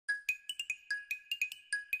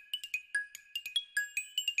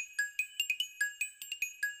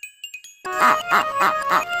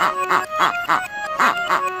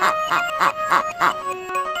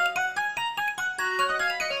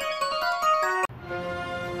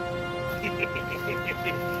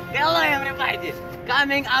Hello everybody!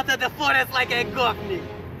 Coming out of the forest like a governor.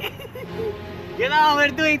 You know what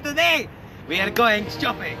we're doing today? We are going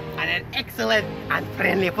shopping on an excellent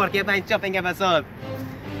Unfriendly Porcupine shopping episode.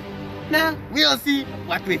 Now we'll see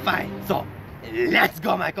what we find. So let's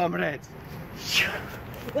go, my comrades.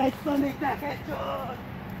 Let's make that headshot.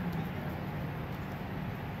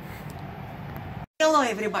 Hello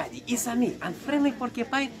everybody, it's me, Unfriendly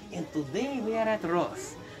Porcupine, and today we are at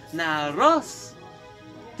Ross. Now Ross,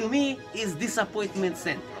 to me, is disappointment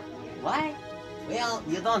center. Why? Well,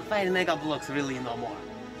 you don't find mega blocks really no more.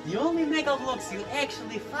 The only mega blocks you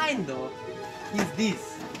actually find though is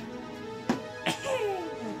this.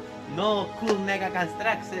 No cool mega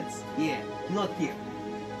Construx sets, yeah, not here.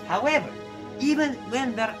 However, even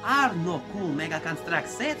when there are no cool mega Construx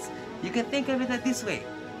sets, you can think of it this way.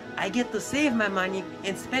 I get to save my money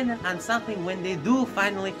and spend it on something when they do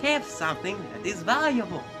finally have something that is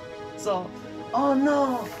valuable. So, oh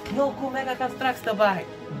no, no cool mega Construx to buy.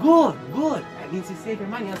 Good, good. That means you save your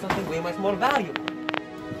money on something way much more valuable.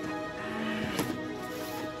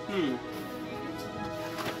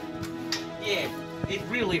 Yeah, it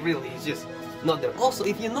really is just not there. Also,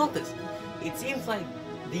 if you notice, it seems like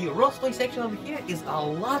the Ross toy section over here is a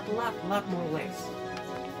lot more less.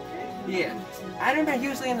 Yeah, I remember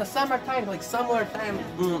usually in the summertime, like summertime,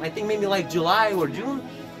 I think maybe like July or June,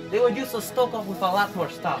 they would used to stock up with a lot more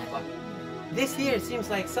stuff. But this year it seems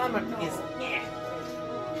like summer is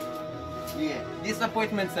yeah,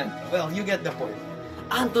 disappointment center. Well, you get the point.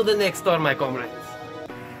 On to the next store, my comrades.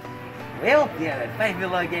 Well, yeah, at 5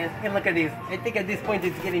 Bellow again. Hey, look at this. I think at this point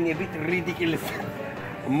it's getting a bit ridiculous.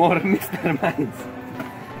 More Mr. Minds.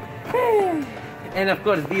 And of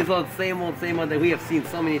course, these old same old that we have seen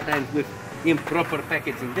so many times with improper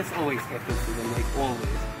packaging. This always happens to them, like always.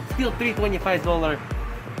 Still $325.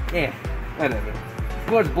 Yeah, whatever. Of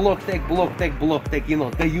course, block tag, you know,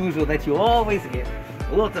 the usual that you always get.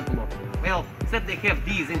 Lots of block. Well, except they have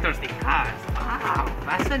these interesting cars. Wow,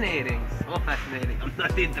 fascinating. So fascinating. I'm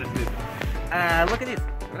not interested. Look at this.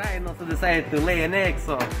 Ryan also decided to lay an egg,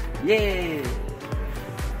 so yay.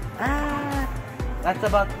 That's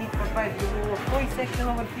about it for 5 Bellow. Toy section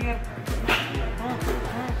over here.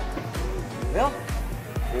 Well,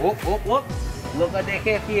 whoop. Look what they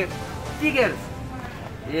have here. Figures.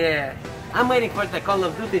 Yeah. I'm waiting for the Call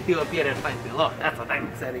of Duty to appear in 5 Bellow. That's what I'm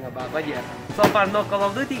excited about. But yeah, so far no Call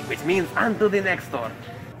of Duty, which means on to the next store.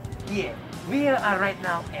 Yeah, we are right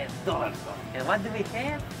now at Dollar Store. And what do we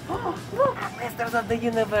have? Oh, look, Masters of the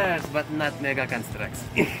Universe, but not Mega Construx.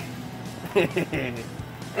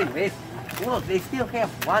 Anyways, look, they still have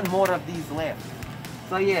one more of these left.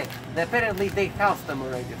 So yeah, apparently they housed them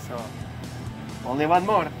already, so only one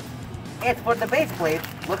more. As for the base plate,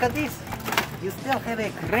 look at this. You still have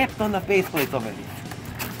a crap ton of base plates over here.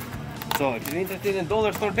 So if you're interested in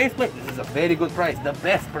Dollar Store base plate, this is a very good price, the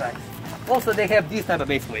best price. Also, they have these type of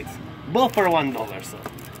base plates, both for $1. So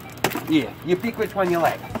yeah, you pick which one you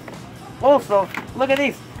like. Also, look at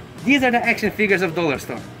this. These are the action figures of Dollar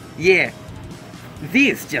Store. Yeah,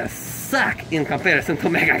 these just suck in comparison to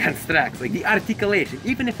Mega Construx. Like the articulation,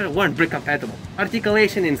 even if they weren't brick compatible,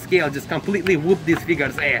 articulation and scale just completely whoop these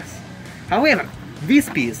figures' ass. However, this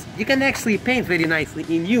piece you can actually paint very nicely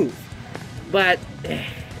in use, but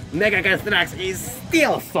Mega Construx is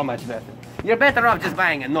still so much better. You're better off just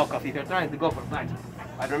buying a knockoff if you're trying to go for budget.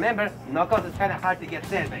 But remember, knockoff is kind of hard to get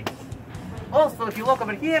sandbags. Also, if you look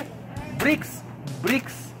over here, bricks,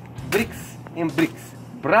 and bricks.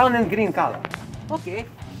 Brown and green color. Okay,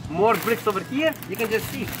 more bricks over here. You can just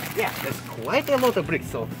see, yeah, there's quite a lot of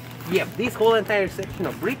bricks. So you have this whole entire section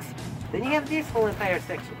of bricks. Then you have this whole entire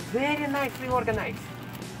section, very nicely organized.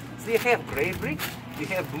 So you have gray bricks, you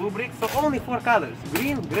have blue bricks, so only 4 colors,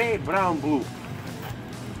 green, gray, brown, blue.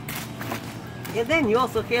 And then you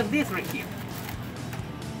also have this right here.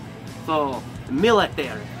 So,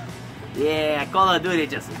 military. Yeah, Call of Duty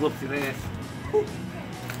just whoops your ass.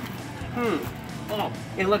 Oh,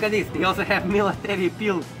 and look at this, they also have military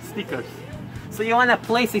peel stickers. So you wanna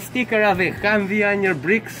place a sticker of a Humvee on your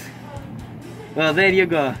bricks? Well, there you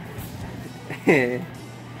go.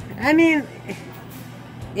 I mean,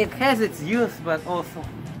 it has its use, but also,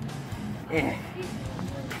 yeah.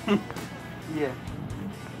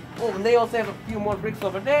 Oh, and they also have a few more bricks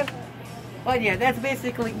over there. But yeah, that's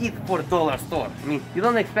basically it for Dollar Store. I mean, you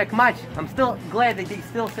don't expect much. I'm still glad that they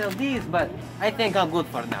still sell these, but I think I'm good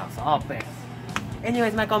for now, so I'll pass.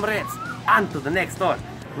 Anyways, my comrades, on to the next store.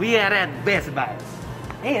 We are at Best Buy.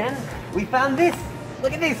 And we found this.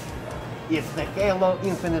 Look at this. It's the Halo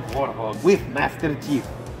Infinite Warhog with Master Chief.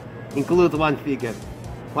 Includes one figure.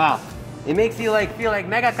 Wow. It makes you like feel like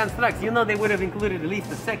Mega Construx. You know they would have included at least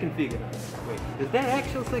a second figure. Wait, is that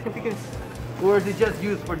actual second figure? Or is it just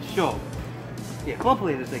used for the show? Yeah,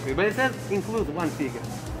 hopefully it's a second figure. But it says includes one figure.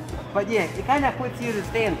 But yeah, it kind of puts you to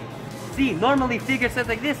stand. See, normally figure sets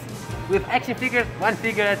like this, with action figures, one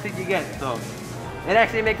figure, that's what you get. So it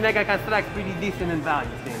actually makes Mega Construx pretty decent in value.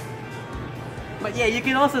 But yeah, you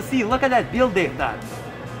can also see, look at that build they've done.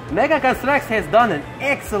 Mega Construx has done an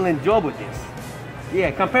excellent job with this. Yeah,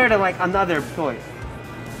 compared to like another toy.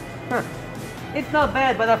 Huh. It's not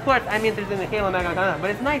bad, but of course I'm interested in the Halo Mega Construx. But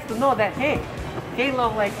it's nice to know that, hey, Halo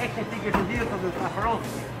like action figures and vehicles and stuff are also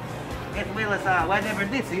here. As well as whatever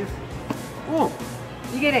this is. Ooh,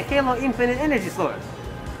 you get a Halo Infinite Energy Sword.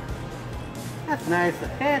 That's nice. A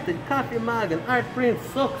hat and coffee mug and art print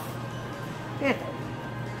socks. Yeah.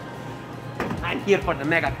 I'm here for the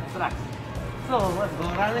Mega Construx. So let's go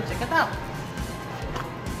around and check it out.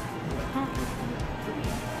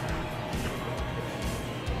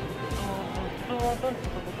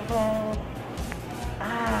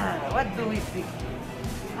 What do we see?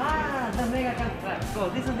 The Mega Construx. So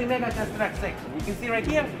this is the Mega Construx section. You can see right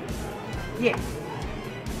here. Yeah.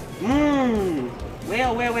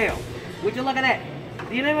 Well. Would you look at that?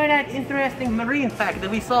 Do you remember that interesting marine fact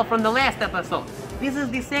that we saw from the last episode? This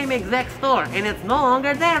is the same exact store and it's no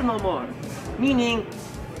longer there no more. Meaning,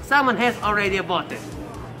 someone has already bought it.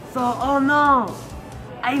 So, oh no!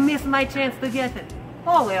 I missed my chance to get it.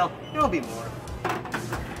 Oh well, there'll be more.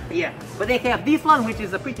 Yeah, but they have this one, which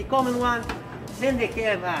is a pretty common one. Then they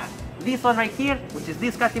have this one right here, which is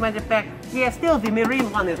this customized pack. Yeah, still the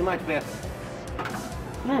marine one is much better.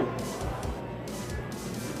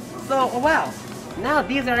 So, wow, now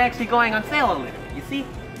these are actually going on sale a little. You see,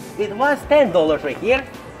 it was $10 right here,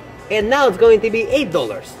 and now it's going to be $8.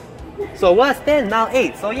 So it was 10, now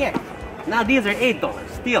 8. So yeah, now these are $8.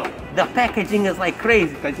 Still, the packaging is like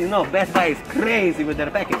crazy, because you know Best Buy is crazy with their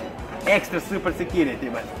packaging. Extra super security,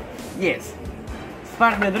 but yes.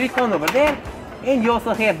 Sparkman Recon over there, and you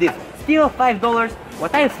also have this. Still $5.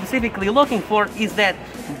 What I'm specifically looking for is that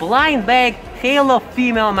blind bag Halo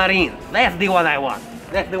Female Marine. That's the one I want.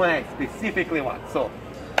 That's the one I specifically want. So,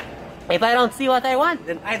 if I don't see what I want,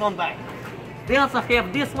 then I don't buy it. They also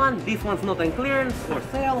have this one. This one's not on clearance for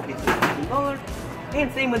sale. It's $15.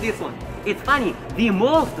 And same with this one. It's funny. The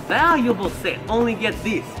most valuable set only gets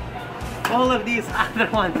this. All of these other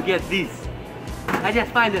ones get this. I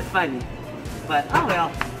just find it funny. But oh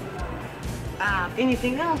well.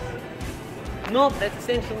 Anything else? Nope, that's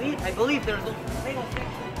essentially it. I believe there's a Lego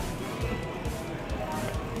section.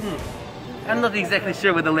 I'm not exactly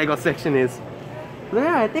sure what the Lego section is.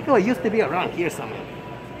 Yeah, I think it used to be around here somewhere.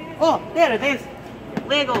 Oh, there it is.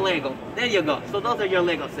 Lego. There you go. So those are your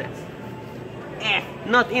Lego sets.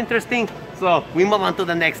 Not interesting. So we move on to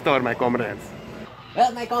the next store, my comrades.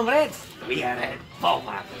 Well, my comrades, we are at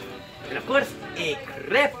Walmart. And of course, a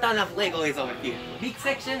crap ton of Lego is over here. Big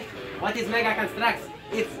section. What is Mega Construx?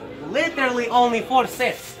 It's literally only 4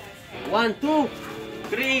 sets. 1, 2,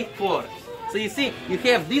 3, 4. So you see, you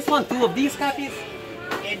have this one, 2 of these copies,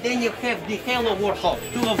 and then you have the Halo Warhog,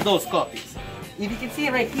 2 of those copies. If you can see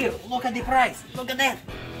right here, look at the price. Look at that.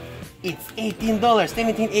 It's $18,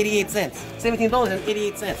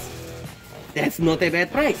 $17.88. That's not a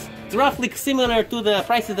bad price. It's roughly similar to the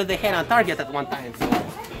prices that they had on Target at one time. So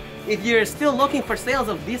if you're still looking for sales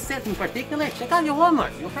of this set in particular, check out your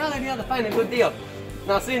Walmart. You'll probably be able to find a good deal.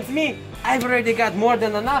 Now since me, I've already got more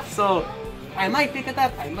than enough, so I might pick it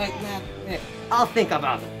up, I might not. I'll think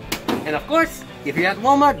about it. And of course, if you're at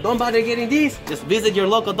Walmart, don't bother getting these. Just visit your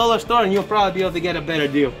local dollar store and you'll probably be able to get a better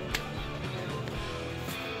deal.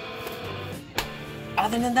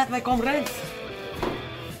 Other than that, my comrades,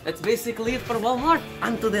 that's basically it for Walmart.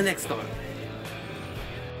 On to the next store.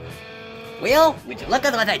 Well, would you look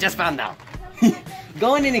at what I just found out?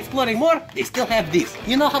 Going and exploring more, they still have this.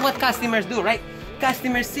 You know what customers do, right?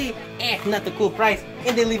 Customers see, not a cool price,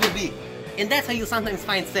 and they leave it be. And that's how you sometimes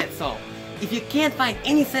find sets. So if you can't find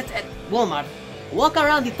any sets at Walmart, walk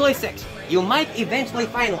around the toy section. You might eventually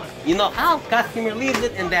find one. You know how? Customer leaves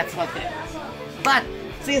it and that's what happens. But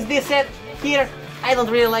since this set here, I don't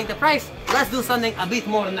really like the price, let's do something a bit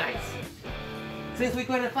more nice. Since we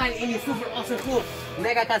couldn't find any super awesome cool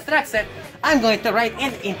Mega Construx set, I'm going to write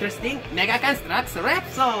an interesting Mega Construx rap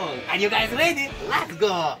song. Are you guys ready? Let's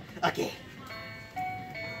go! Okay.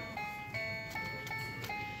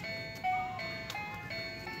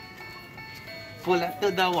 Pull up to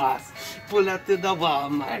the wasp, pull up to the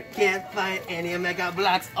Walmart, can't find any Mega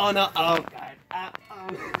Blocks, oh no, oh god,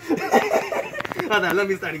 Hold on, let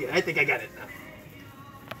me start again, I think I got it now.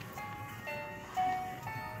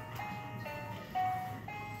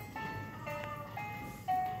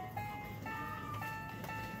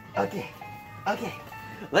 Okay, okay.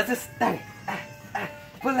 Let's just start.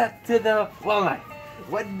 Pull up to the Walmart.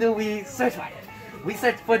 What do we search for? We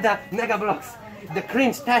search for the Mega Blocks. The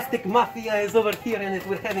cringe-tastic mafia is over here and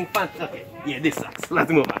we're having fun. Okay, yeah, this sucks.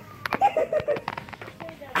 Let's move on.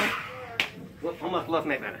 Almost lost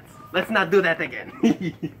my balance. Let's not do that again.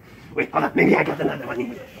 Wait, hold on. Maybe I got another one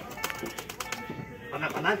in here.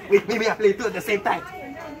 Hold on. Wait, maybe I play two at the same time.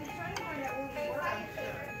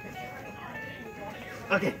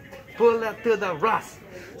 Okay, pull up to the Ross.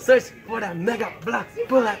 Search for the Mega Blocks.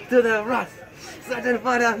 Pull up to the Ross. Searching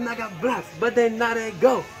for the Mega Blocks, but then not a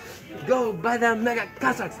go. Go buy the Mega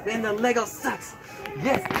Construx and the Lego sucks.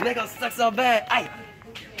 Yes, Lego sucks so bad. Aye.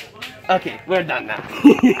 Okay, we're done now.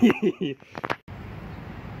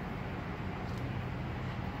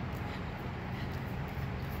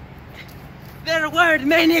 There weren't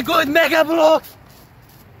many good Mega Blocks.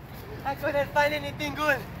 I couldn't find anything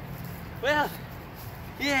good. Well,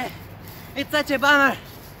 yeah, it's such a bummer.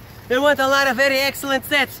 There weren't a lot of very excellent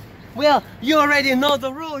sets. Well, you already know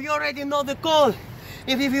the rule, you already know the code.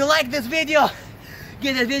 If you like this video,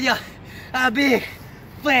 give this video a big,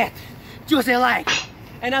 fat, juicy like.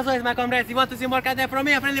 And as always, my comrades, if you want to see more content from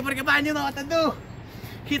me, Unfriendly Porcupine, you know what to do.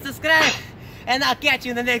 Hit subscribe, and I'll catch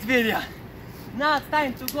you in the next video. Now it's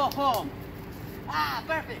time to go home. Ah,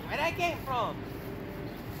 perfect, where I came from.